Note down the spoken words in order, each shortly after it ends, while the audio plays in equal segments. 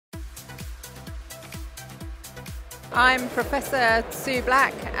I'm Professor Sue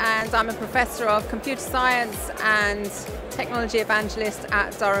Black, and I'm a Professor of Computer Science and Technology Evangelist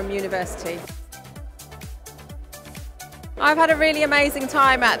at Durham University. I've had a really amazing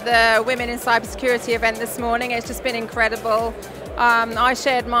time at the Women in Cybersecurity event this morning. It's just been incredible. I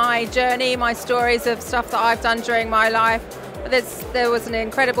shared my journey, my stories of stuff that I've done during my life. There was an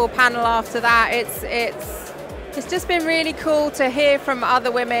incredible panel after that. It's just been really cool to hear from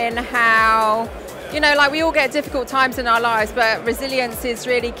other women how, like we all get difficult times in our lives, but resilience is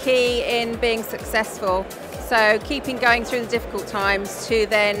really key in being successful. So keeping going through the difficult times to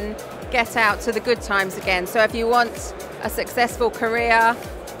then get out to the good times again. So if you want a successful career,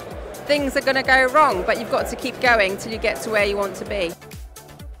 things are going to go wrong, but you've got to keep going till you get to where you want to be.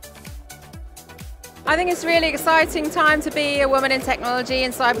 I think it's a really exciting time to be a woman in technology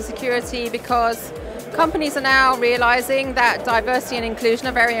and cybersecurity because companies are now realizing that diversity and inclusion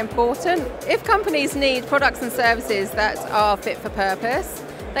are very important. If companies need products and services that are fit for purpose,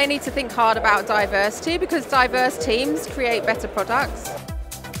 they need to think hard about diversity because diverse teams create better products.